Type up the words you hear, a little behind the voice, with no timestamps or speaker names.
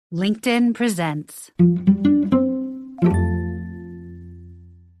LinkedIn presents.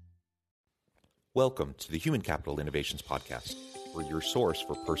 Welcome to the Human Capital Innovations Podcast. We're your source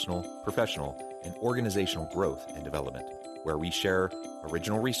for personal, professional, and organizational growth and development, where we share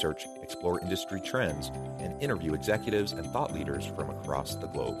original research, explore industry trends, and interview executives and thought leaders from across the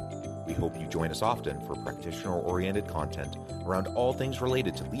globe. We hope you join us often for practitioner-oriented content around all things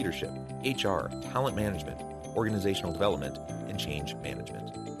related to leadership, HR, talent management, organizational development, and change management.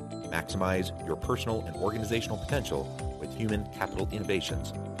 Maximize your personal and organizational potential with Human Capital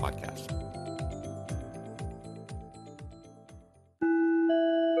Innovations Podcast.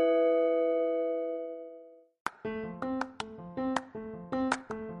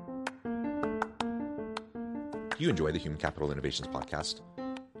 If you enjoy the Human Capital Innovations Podcast,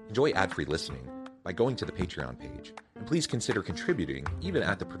 enjoy ad-free listening by going to the Patreon page, and please consider contributing even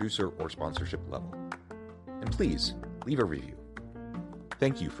at the producer or sponsorship level. And please leave a review.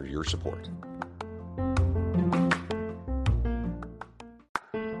 Thank you for your support.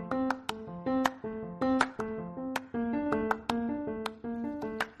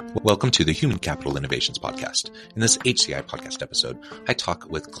 Welcome to the Human Capital Innovations Podcast. In this HCI podcast episode, I talk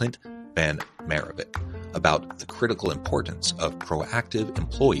with Clint van Marrewijk about the critical importance of proactive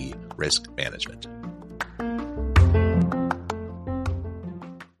employee risk management.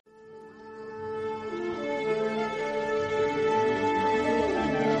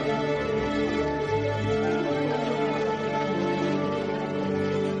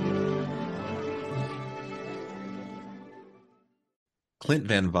 Clint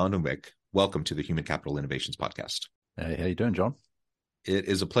van Marrewijk, welcome to the Human Capital Innovations Podcast. Hey, how you doing, John? It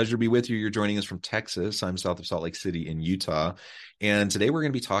is a pleasure to be with you. You're joining us from Texas. I'm south of Salt Lake City in Utah. And today we're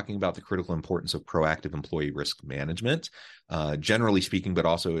going to be talking about the critical importance of proactive employee risk management, generally speaking, but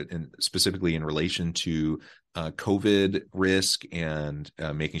also specifically in relation to COVID risk and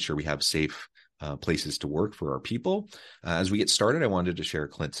making sure we have safe places to work for our people. As we get started, I wanted to share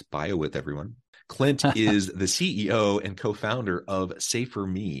Clint's bio with everyone. Clint is the CEO and co-founder of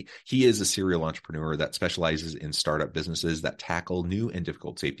Safer.me. He is a serial entrepreneur that specializes in startup businesses that tackle new and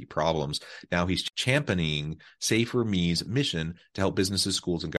difficult safety problems. Now he's championing Safer.me's mission to help businesses,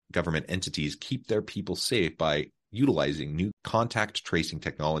 schools, and government entities keep their people safe by utilizing new contact tracing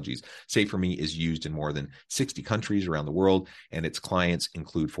technologies. Safer.me is used in more than 60 countries around the world, and its clients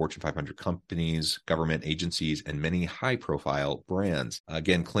include Fortune 500 companies, government agencies, and many high-profile brands.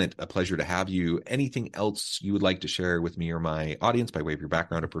 Again, Clint, a pleasure to have you. Anything else you would like to share with me or my audience by way of your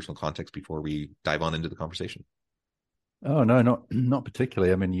background or personal context before we dive on into the conversation? Oh, no, not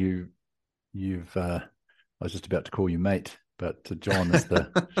particularly. I mean, you've I was just about to call you mate, but John is the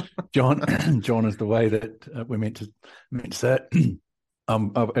John is the way that we're meant to say it.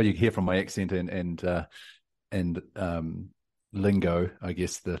 You hear from my accent and lingo, I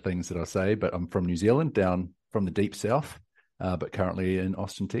guess, the things that I say. But I'm from New Zealand, down from the deep south, but currently in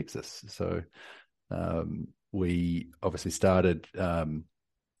Austin, Texas. So we obviously started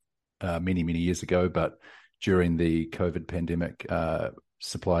many years ago, but during the COVID pandemic,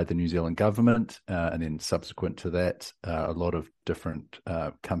 supplied the New Zealand government, and then subsequent to that, a lot of different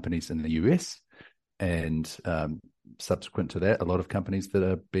companies in the US, and subsequent to that, a lot of companies that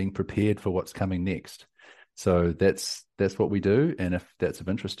are being prepared for what's coming next. So that's what we do, and if that's of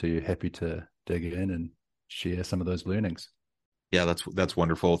interest to you, happy to dig in and share some of those learnings. Yeah, that's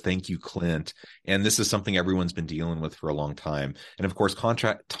wonderful. Thank you, Clint. And this is something everyone's been dealing with for a long time. And of course,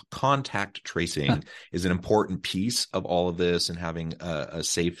 contact tracing is an important piece of all of this, and having a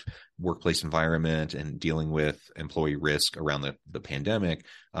safe workplace environment and dealing with employee risk around the pandemic.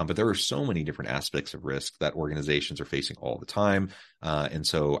 But there are so many different aspects of risk that organizations are facing all the time. And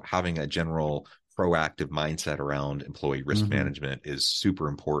so having a general proactive mindset around employee risk management is super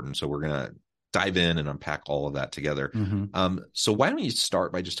important. So we're going to dive in and unpack all of that together. So why don't you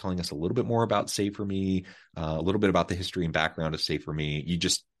start by just telling us a little bit more about Safer.me, a little bit about the history and background of Safer.me. You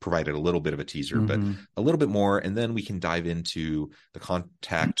just provided a little bit of a teaser, but a little bit more, and then we can dive into the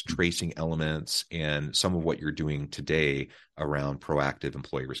contact tracing elements and some of what you're doing today around proactive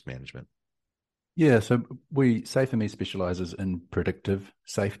employee risk management. Yeah, so Safer.me specializes in predictive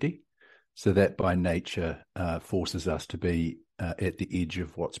safety. So that by nature forces us to be at the edge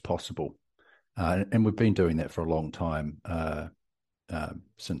of what's possible. And we've been doing that for a long time,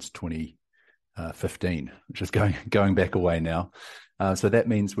 since 2015, which is going back a way now. So that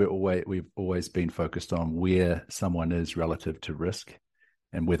means we've always been focused on where someone is relative to risk,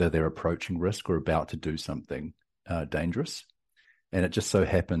 and whether they're approaching risk or about to do something dangerous. And it just so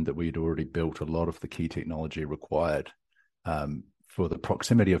happened that we'd already built a lot of the key technology required for the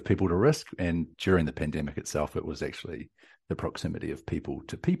proximity of people to risk. And during the pandemic itself, it was actually the proximity of people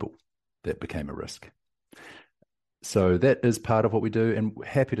to people that became a risk. So that is part of what we do, and we're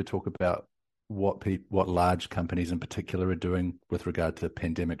happy to talk about what large companies in particular are doing with regard to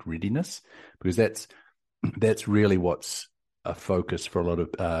pandemic readiness, because that's really what's a focus for a lot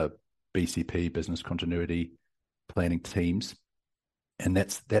of BCP, business continuity planning teams, and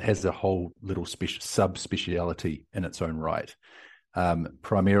that has a whole little subspeciality in its own right,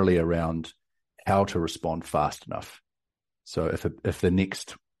 primarily around how to respond fast enough. So if the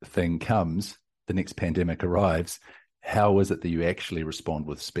next thing comes, the next pandemic arrives, how is it that you actually respond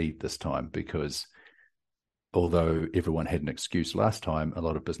with speed this time? Because although everyone had an excuse last time, a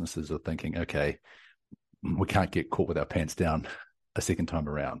lot of businesses are thinking, okay, we can't get caught with our pants down a second time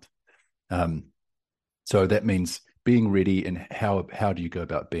around. So that means being ready, and how do you go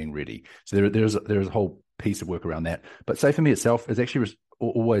about being ready? So there's a whole piece of work around that. But Safe for Me itself has actually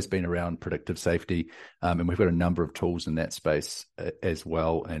always been around predictive safety, and we've got a number of tools in that space as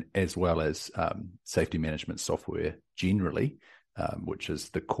well, and as well as safety management software generally, which is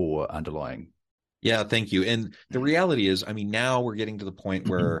the core underlying. Yeah, thank you. And the reality is, I mean, now we're getting to the point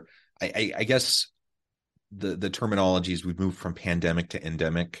where I guess the terminology is we've moved from pandemic to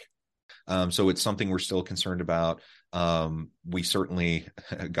endemic. So it's something we're still concerned about. We certainly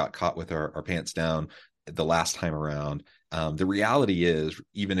got caught with our pants down the last time around. The reality is,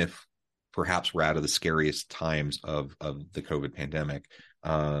 even if perhaps we're out of the scariest times of the COVID pandemic,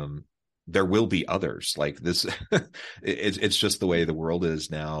 there will be others like this. It's just the way the world is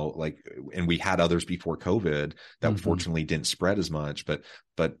now. Like, and we had others before COVID that fortunately didn't spread as much, but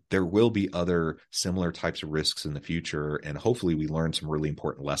there will be other similar types of risks in the future. And hopefully we learned some really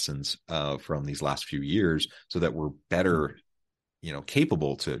important lessons from these last few years so that we're better,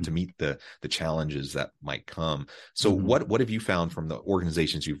 capable to meet the challenges that might come. So what have you found from the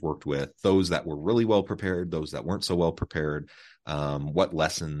organizations you've worked with, those that were really well prepared, those that weren't so well prepared? What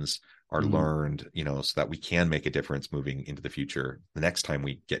lessons are learned, so that we can make a difference moving into the future the next time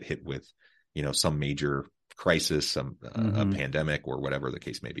we get hit with, some major crisis, a pandemic, or whatever the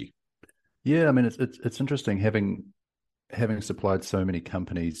case may be? Yeah, I mean, it's interesting having supplied so many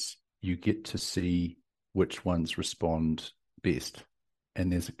companies, you get to see which ones respond best,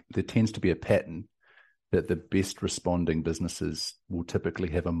 and there tends to be a pattern that the best responding businesses will typically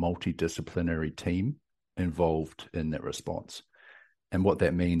have a multidisciplinary team involved in that response. And what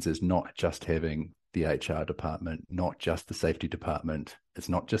that means is not just having the HR department, not just the safety department. It's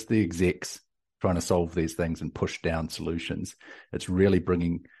not just the execs trying to solve these things and push down solutions. It's really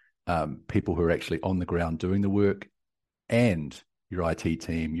bringing people who are actually on the ground doing the work, and your IT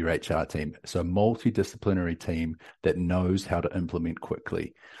team, your HR team. So a multidisciplinary team that knows how to implement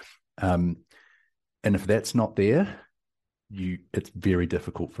quickly. And if that's not there, it's very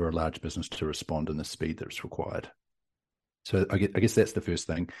difficult for a large business to respond in the speed that's required. So I guess that's the first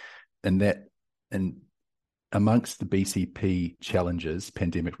thing. And amongst the BCP challenges,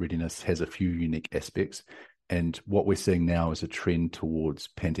 pandemic readiness has a few unique aspects. And what we're seeing now is a trend towards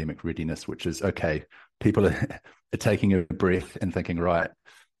pandemic readiness, which is, okay, people are taking a breath and thinking, right,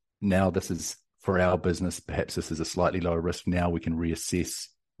 now this is for our business, perhaps this is a slightly lower risk. Now we can reassess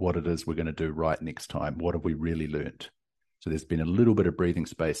what it is we're going to do right next time. What have we really learned? So there's been a little bit of breathing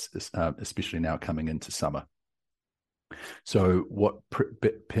space, especially now coming into summer. So what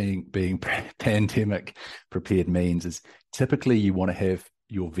being pandemic prepared means is typically you want to have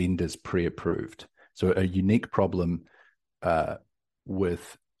your vendors pre-approved. So a unique problem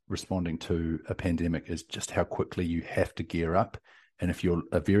with responding to a pandemic is just how quickly you have to gear up. And if you're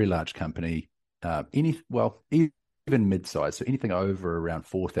a very large company, even mid-size, so anything over around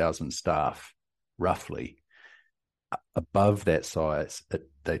 4,000 staff, roughly, above that size,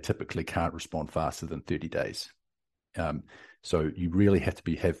 they typically can't respond faster than 30 days. So you really have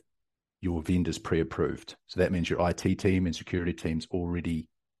to have your vendors pre-approved. So that means your IT team and security teams already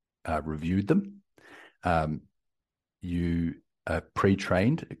reviewed them. You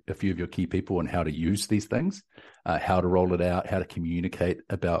pre-trained a few of your key people on how to use these things, how to roll it out, how to communicate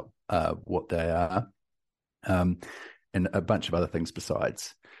about what they are, and a bunch of other things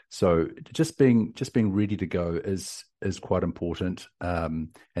besides. So just being ready to go is quite important. And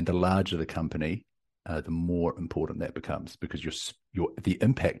the larger the company, the more important that becomes, because the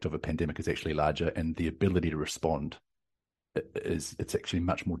impact of a pandemic is actually larger, and the ability to respond it's actually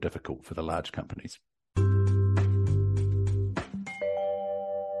much more difficult for the large companies.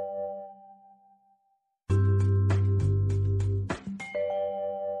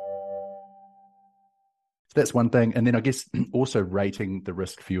 So that's one thing. And then I guess also rating the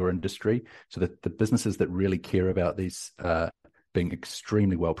risk for your industry, so that the businesses that really care about these being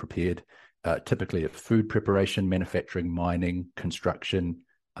extremely well prepared typically of food preparation, manufacturing, mining, construction,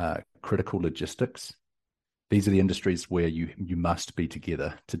 critical logistics. These are the industries where you must be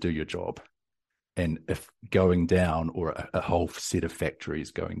together to do your job. And if going down, or a whole set of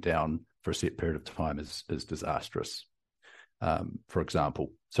factories going down for a set period of time is disastrous, for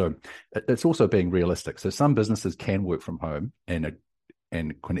example. So it's also being realistic. So some businesses can work from home and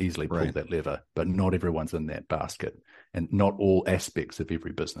can easily pull that lever, but not everyone's in that basket, and not all aspects of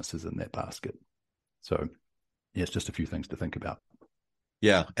every business is in that basket. So yeah, it's just a few things to think about.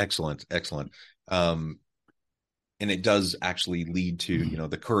 Yeah, excellent. And it does actually lead to,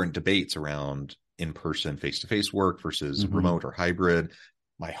 the current debates around in-person, face-to-face work versus remote or hybrid.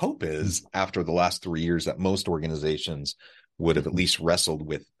 My hope is after the last 3 years that most organizations would have at least wrestled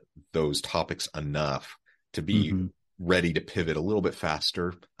with those topics enough to be ready to pivot a little bit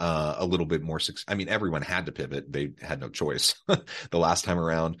faster, a little bit more. I mean, everyone had to pivot. They had no choice the last time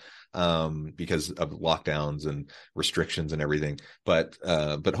around because of lockdowns and restrictions and everything. But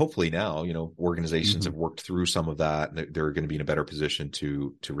hopefully now, organizations have worked through some of that. They're going to be in a better position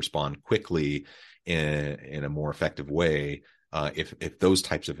to respond quickly in a more effective way if those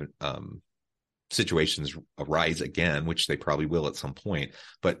types of situations arise again, which they probably will at some point.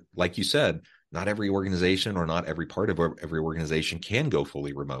 But like you said, not every organization or not every part of every organization can go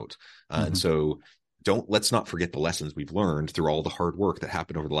fully remote. And so let's not forget the lessons we've learned through all the hard work that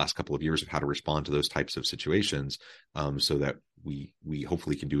happened over the last couple of years of how to respond to those types of situations, so that we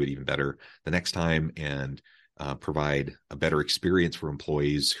hopefully can do it even better the next time and provide a better experience for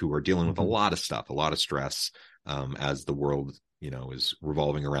employees who are dealing with a lot of stuff, a lot of stress, as the world, is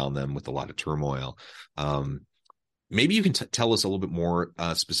revolving around them with a lot of turmoil. Maybe you can tell us a little bit more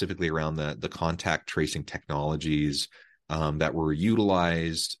specifically around the contact tracing technologies that were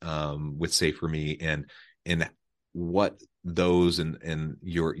utilized with Safe4Me, and what those and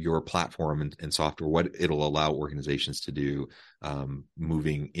your platform and software, what it'll allow organizations to do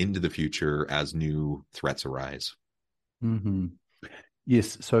moving into the future as new threats arise.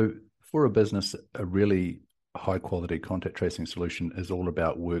 Yes. So for a business, a really high quality contact tracing solution is all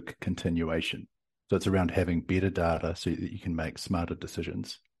about work continuation. So it's around having better data so that you can make smarter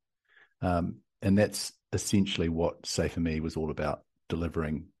decisions. And that's essentially what Safe4Me was all about,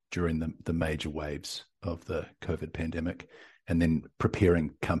 delivering during the major waves of the COVID pandemic, and then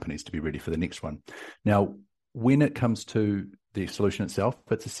preparing companies to be ready for the next one. Now, when it comes to the solution itself,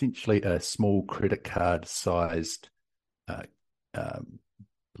 it's essentially a small credit card sized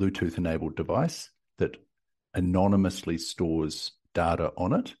Bluetooth enabled device that anonymously stores data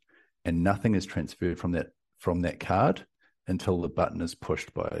on it, and nothing is transferred from that card until the button is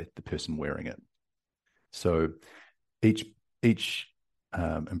pushed by the person wearing it. So each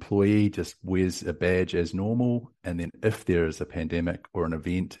employee just wears a badge as normal, and then if there is a pandemic or an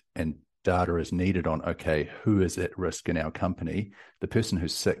event and data is needed on, okay, who is at risk in our company, the person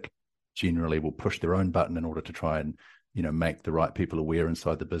who's sick generally will push their own button in order to try and make the right people aware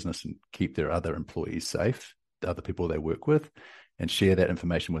inside the business and keep their other employees safe, the other people they work with, and share that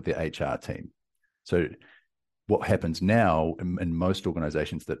information with their HR team. So what happens now in most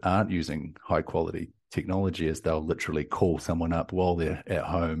organizations that aren't using high quality technology is they'll literally call someone up while they're at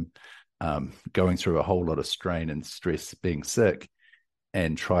home, going through a whole lot of strain and stress, being sick,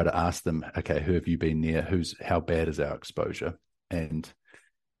 and try to ask them, okay, who have you been near? How bad is our exposure? And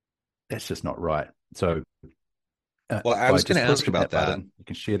that's just not right. So well, I was going to ask about that. Button, you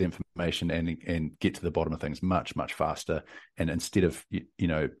can share the information and get to the bottom of things much, much faster. And instead of,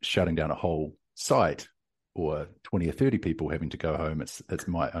 shutting down a whole site or 20 or 30 people having to go home, it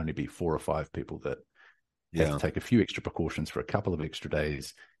might only be 4 or 5 people that have to take a few extra precautions for a couple of extra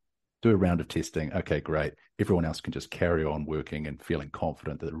days, do a round of testing. Okay, great. Everyone else can just carry on working and feeling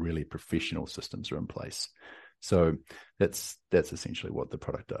confident that really professional systems are in place. So that's essentially what the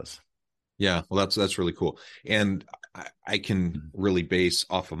product does. Yeah, well, that's really cool. And I can really base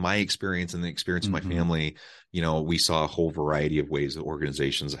off of my experience and the experience of my family. We saw a whole variety of ways that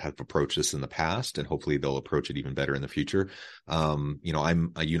organizations have approached this in the past, and hopefully they'll approach it even better in the future.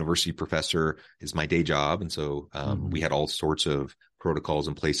 I'm a university professor is my day job. And so we had all sorts of protocols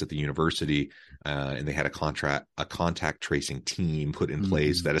in place at the university, and they had a contact tracing team put in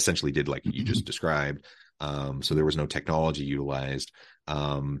place that essentially did like you just described. So there was no technology utilized.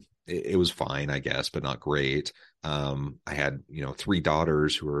 It was fine, I guess, but not great. I had, 3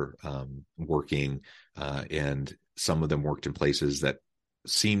 daughters who were working, and some of them worked in places that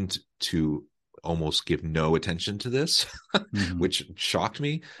seemed to almost give no attention to this, which shocked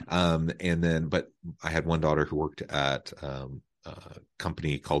me. But I had one daughter who worked at a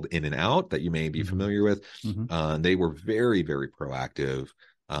company called In and Out that you may be familiar with. They were very, very proactive.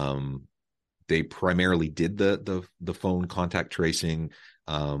 they primarily did the phone contact tracing,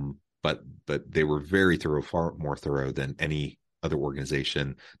 but they were very thorough, far more thorough than any other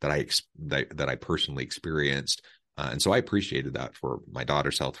organization that I personally experienced. And so I appreciated that for my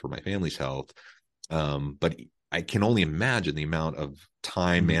daughter's health, for my family's health. But I can only imagine the amount of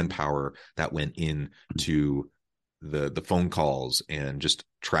time, manpower that went into the phone calls and just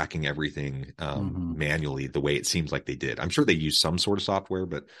tracking everything manually the way it seems like they did. I'm sure they used some sort of software,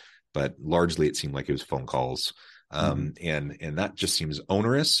 but largely it seemed like it was phone calls. And that just seems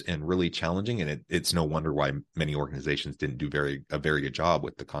onerous and really challenging. And it's no wonder why many organizations didn't do a very good job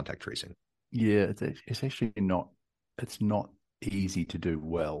with the contact tracing. Yeah, it's actually not easy to do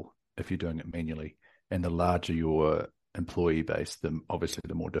well if you're doing it manually. And the larger your employee base, obviously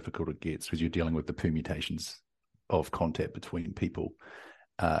the more difficult it gets, because you're dealing with the permutations of contact between people.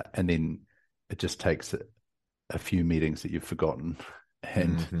 And then it just takes a few meetings that you've forgotten.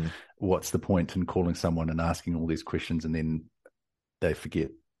 And what's the point in calling someone and asking all these questions, and then they forget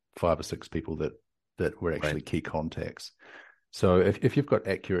 5 or 6 people that were actually key contacts. So if you've got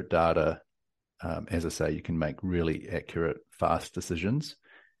accurate data, as I say, you can make really accurate, fast decisions.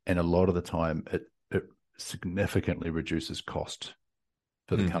 And a lot of the time it significantly reduces cost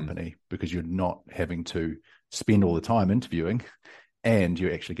for the company, because you're not having to spend all the time interviewing, and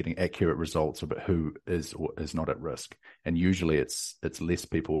you're actually getting accurate results about who is or is not at risk. And usually it's less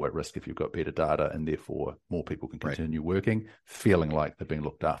people at risk if you've got better data, and therefore more people can continue working, feeling like they're being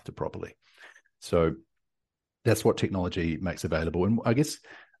looked after properly. So that's what technology makes available. And I guess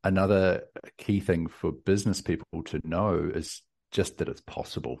another key thing for business people to know is just that it's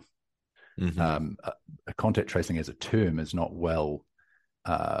possible. A contact tracing as a term is not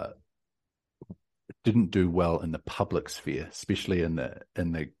didn't do well in the public sphere, especially in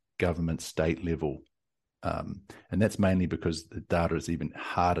the government state level. And that's mainly because the data is even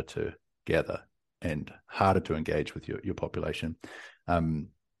harder to gather and harder to engage with your population.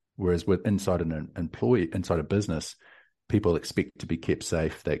 Whereas inside a business, people expect to be kept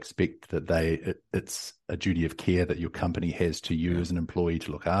safe. They expect that it's a duty of care that your company has to you as an employee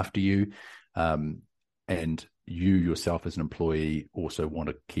to look after you. And you yourself as an employee also want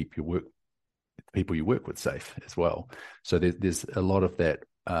to keep people you work with safe as well. So there's a lot of that.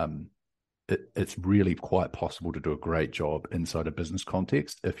 It's really quite possible to do a great job inside a business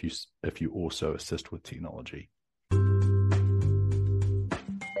context if you also assist with technology.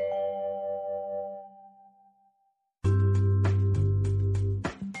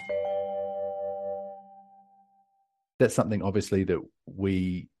 That's something obviously that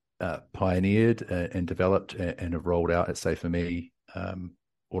we pioneered and developed and have rolled out at SafeMe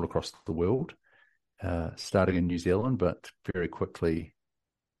all across the world, starting in New Zealand, but very quickly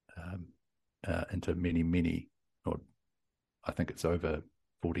into many, or I think it's over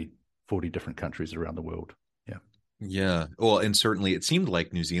 40 different countries around the world. Yeah. Yeah. Well, and certainly it seemed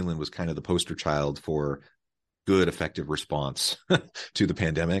like New Zealand was kind of the poster child for good, effective response to the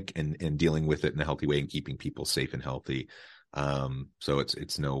pandemic and dealing with it in a healthy way and keeping people safe and healthy. So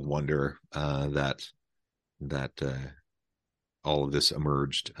it's no wonder that all of this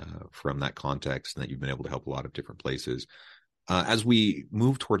emerged from that context, and that you've been able to help a lot of different places. As we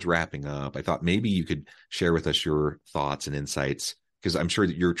move towards wrapping up, I thought maybe you could share with us your thoughts and insights, because I'm sure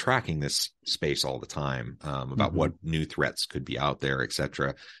that you're tracking this space all the time about what new threats could be out there, et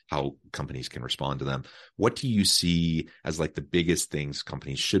cetera, how companies can respond to them. What do you see as like the biggest things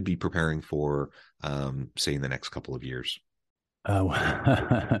companies should be preparing for, say, in the next couple of years?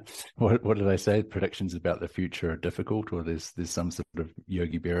 What did I say? Predictions about the future are difficult, or there's some sort of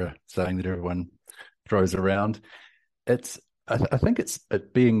Yogi Berra saying that everyone throws around. I think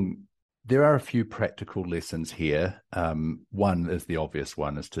there are a few practical lessons here. One is the obvious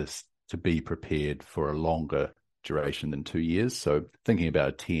one, is to be prepared for a longer duration than 2 years. So thinking about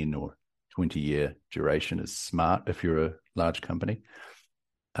a 10 or 20-year duration is smart if you're a large company.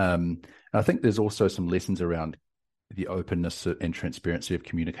 I think there's also some lessons around the openness and transparency of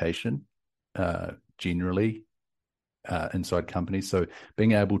communication generally inside companies. So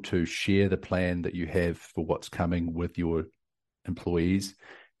being able to share the plan that you have for what's coming with your employees,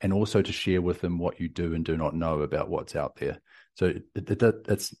 and also to share with them what you do and do not know about what's out there. So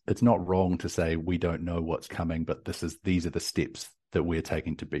it's not wrong to say we don't know what's coming, but these are the steps that we're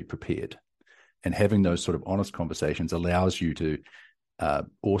taking to be prepared. And having those sort of honest conversations allows you to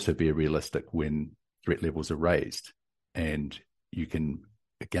also be realistic when threat levels are raised. And you can,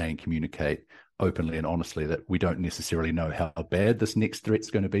 again, communicate openly and honestly that we don't necessarily know how bad this next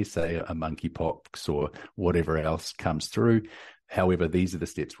threat's going to be, say a monkeypox or whatever else comes through. However, these are the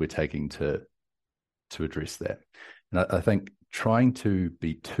steps we're taking to address that. And I think trying to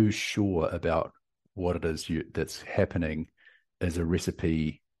be too sure about what it is that's happening is a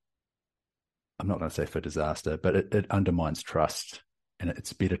recipe, I'm not going to say for disaster, but it undermines trust. And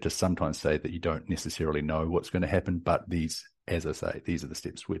it's better to sometimes say that you don't necessarily know what's going to happen, but these, as I say, these are the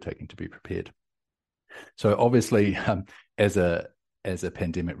steps we're taking to be prepared. So obviously, as a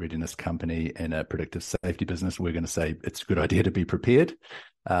pandemic readiness company and a predictive safety business, we're going to say it's a good idea to be prepared.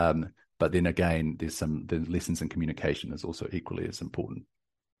 But then again, the lessons in communication is also equally as important.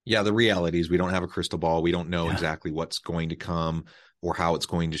 Yeah, the reality is we don't have a crystal ball. We don't know exactly what's going to come or how it's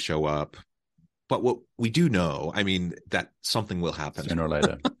going to show up. But what we do know, I mean, that something will happen sooner or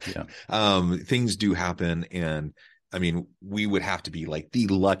later. Yeah. Things do happen. And I mean, we would have to be like the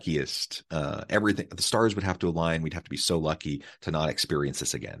luckiest. Everything, the stars would have to align. We'd have to be so lucky to not experience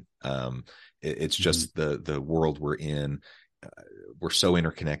this again. It's just the world we're in. We're so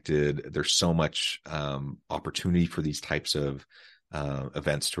interconnected. There's so much opportunity for these types of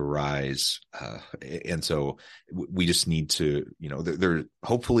events to arise. And so we just need to, there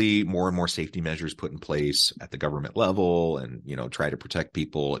hopefully more and more safety measures put in place at the government level and, try to protect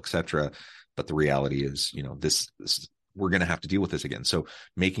people, et cetera. But the reality is, this we're going to have to deal with this again. So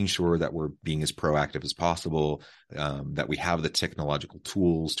making sure that we're being as proactive as possible, that we have the technological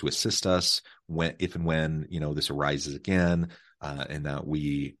tools to assist us if and when, this arises again, and that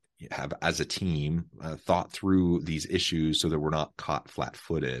we have as a team thought through these issues so that we're not caught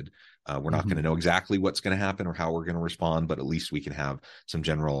flat-footed. We're not going to know exactly what's going to happen or how we're going to respond, but at least we can have some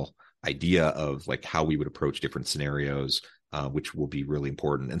general idea of like how we would approach different scenarios, which will be really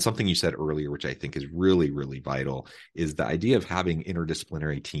important. And something you said earlier, which I think is really, really vital, is the idea of having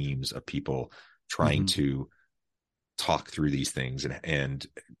interdisciplinary teams of people trying to talk through these things and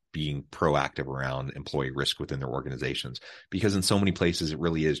being proactive around employee risk within their organizations. Because in so many places, it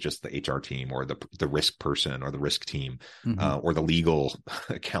really is just the HR team or the risk person or the risk team or the legal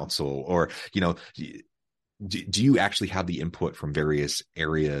counsel or, do you actually have the input from various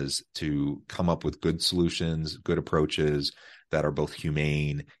areas to come up with good solutions, good approaches that are both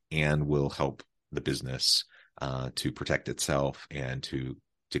humane and will help the business to protect itself and to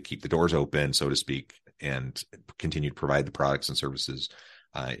keep the doors open, so to speak, and continue to provide the products and services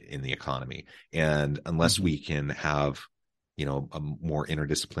in the economy? And unless we can have, a more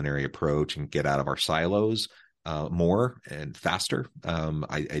interdisciplinary approach and get out of our silos more and faster,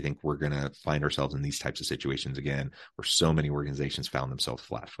 I think we're going to find ourselves in these types of situations again, where so many organizations found themselves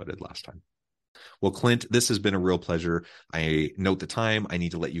flat-footed last time. Well, Clint, this has been a real pleasure. I note the time. I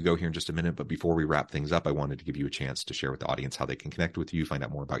need to let you go here in just a minute, but before we wrap things up, I wanted to give you a chance to share with the audience how they can connect with you, find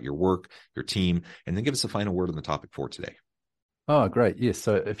out more about your work, your team, and then give us a final word on the topic for today. Oh, great. Yes.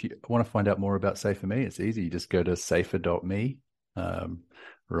 So if you want to find out more about Safer.me, it's easy. You just go to safer.me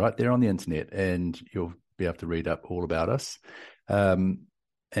right there on the internet, and you'll be able to read up all about us. And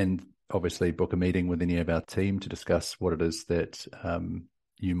obviously book a meeting with any of our team to discuss what it is that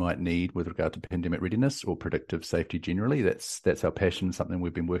you might need with regard to pandemic readiness or predictive safety generally. That's our passion, something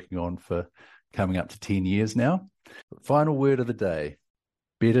we've been working on for coming up to 10 years now. Final word of the day: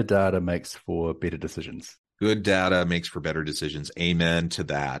 better data makes for better decisions. Good data makes for better decisions. Amen to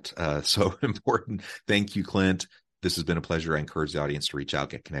that. So important. Thank you, Clint. This has been a pleasure. I encourage the audience to reach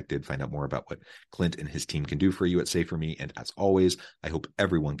out, get connected, find out more about what Clint and his team can do for you at Safer.me. And as always, I hope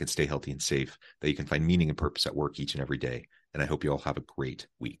everyone can stay healthy and safe, that you can find meaning and purpose at work each and every day. And I hope you all have a great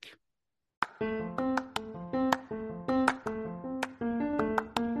week.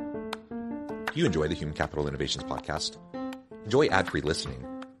 If you enjoy the Human Capital Innovations podcast, enjoy ad-free listening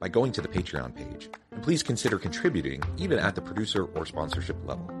by going to the Patreon page. And please consider contributing even at the producer or sponsorship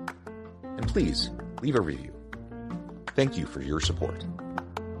level. And please leave a review. Thank you for your support.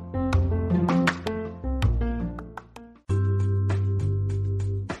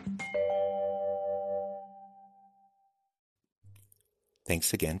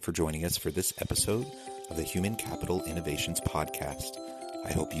 Thanks again for joining us for this episode of the Human Capital Innovations podcast.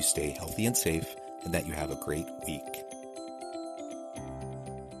 I hope you stay healthy and safe and that you have a great week.